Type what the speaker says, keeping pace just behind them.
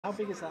How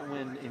big is that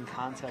win in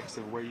context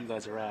of where you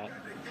guys are at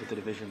with the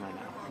division right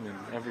now? I mean,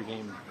 every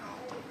game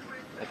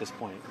at this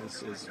point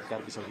is got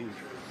to be so huge.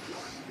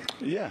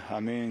 Yeah,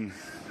 I mean,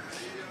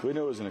 we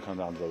knew it was going to come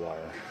down to the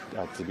wire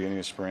at the beginning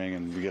of spring,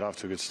 and we get off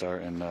to a good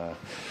start. And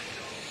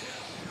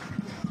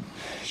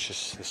it's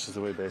just this is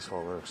the way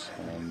baseball works,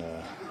 and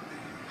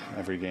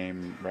every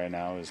game right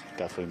now is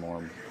definitely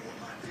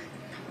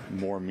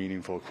more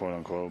meaningful, quote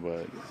unquote.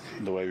 But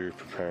the way we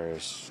prepare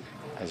is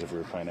as if we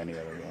were playing any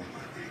other game.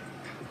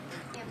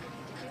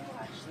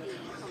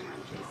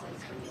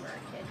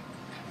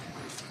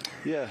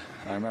 Yeah,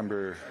 I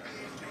remember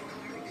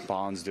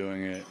Bonds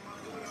doing it,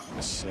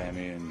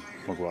 Sammy and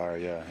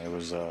McGuire. Yeah, it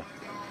was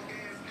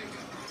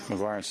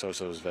McGuire and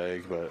Sosa was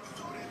vague, but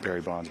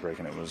Barry Bonds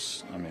breaking it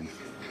was, I mean,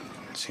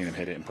 seeing him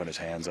hit it and put his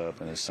hands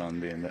up and his son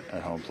being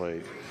at home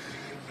plate.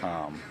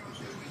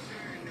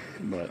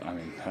 But I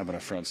mean, having a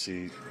front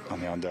seat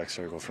on the on-deck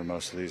circle for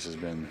most of these has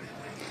been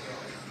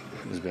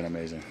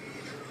amazing.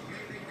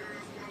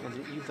 And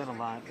you've done a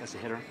lot as a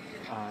hitter,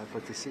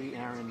 but to see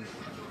Aaron,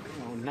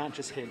 not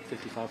just hit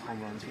 55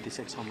 home runs,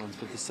 56 home runs,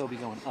 but to still be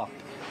going up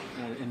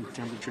in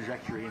terms of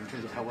trajectory, in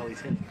terms of how well he's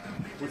hitting.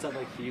 What's that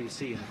like for you to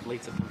see in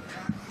late September?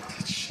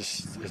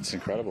 It's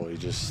incredible.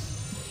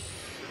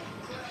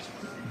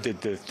 The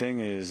thing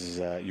is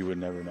that you would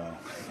never know.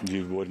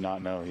 You would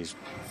not know he's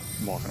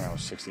walking around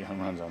with 60 home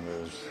runs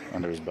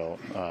under his belt.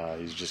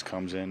 He just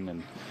comes in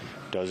and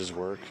does his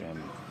work and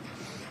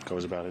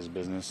goes about his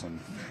business, and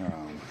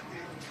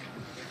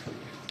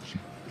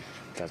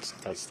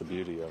that's the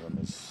beauty of him.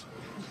 Is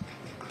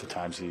the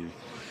times he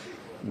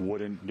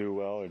wouldn't do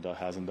well or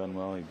hasn't done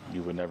well,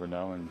 you would never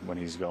know, and when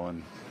he's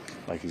going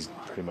like he's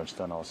pretty much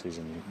done all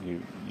season,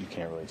 you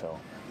can't really tell.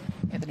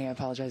 Anthony, I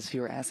apologize if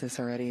you were asked this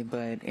already,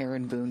 but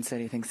Aaron Boone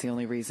said he thinks the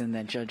only reason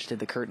that Judge did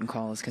the curtain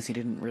call is because he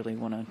didn't really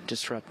want to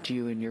disrupt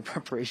you in your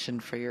preparation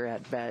for your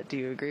at-bat. Do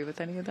you agree with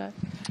any of that?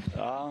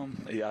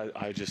 Yeah,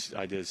 I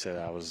did say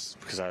that.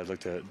 Because I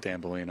looked at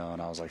Dan Bellino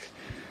and I was like,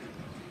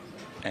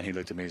 and he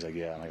looked at me, he's like,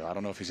 yeah. I'm like, I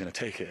don't know if he's going to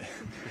take it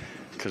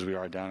because we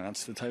are down, and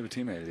that's the type of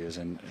teammate he is.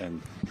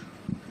 And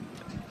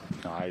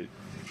I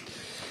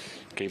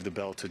gave the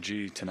bell to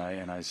G tonight,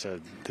 and I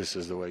said, this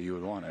is the way you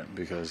would want it,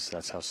 because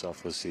that's how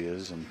selfless he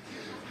is. And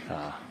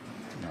a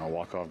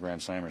walk-off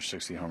grand slam or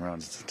 60 home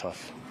runs, it's a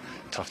tough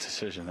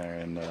decision there.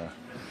 And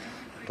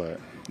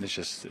but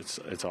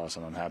it's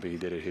awesome. I'm happy he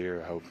did it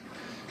here. I hope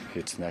he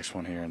hits the next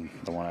one here and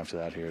the one after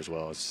that here as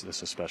well. It's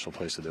a special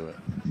place to do it.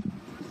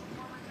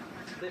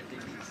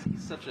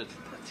 He's such a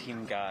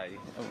team guy.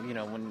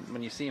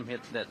 When you see him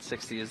hit that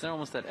 60, is there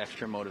almost that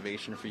extra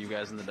motivation for you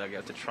guys in the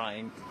dugout to try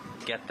and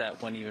get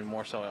that one even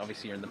more so?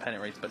 Obviously, you're in the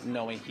pennant race, but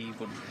knowing he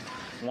would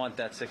want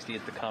that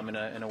 60th to come in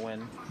a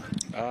win?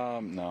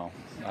 No.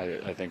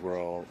 I think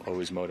we're all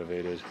always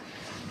motivated.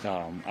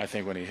 I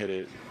think when he hit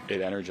it,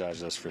 it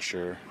energized us for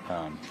sure.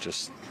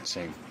 Just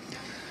seeing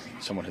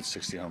someone hit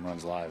 60 home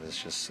runs live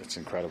it's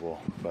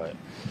incredible. But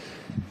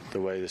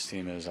the way this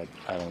team is,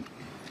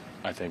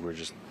 I think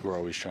we're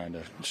always trying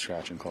to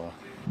scratch and claw.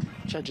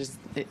 Judge is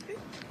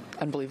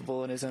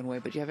unbelievable in his own way,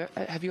 but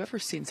have you ever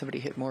seen somebody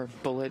hit more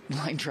bullet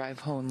line drive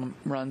home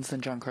runs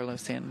than Giancarlo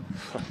Stanton?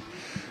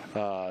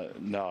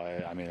 No,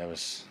 I mean, it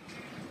was.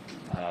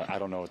 I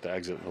don't know what the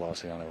exit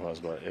velocity on it was,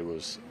 but it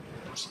was.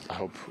 I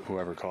hope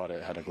whoever caught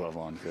it had a glove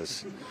on,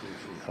 because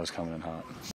I was coming in hot.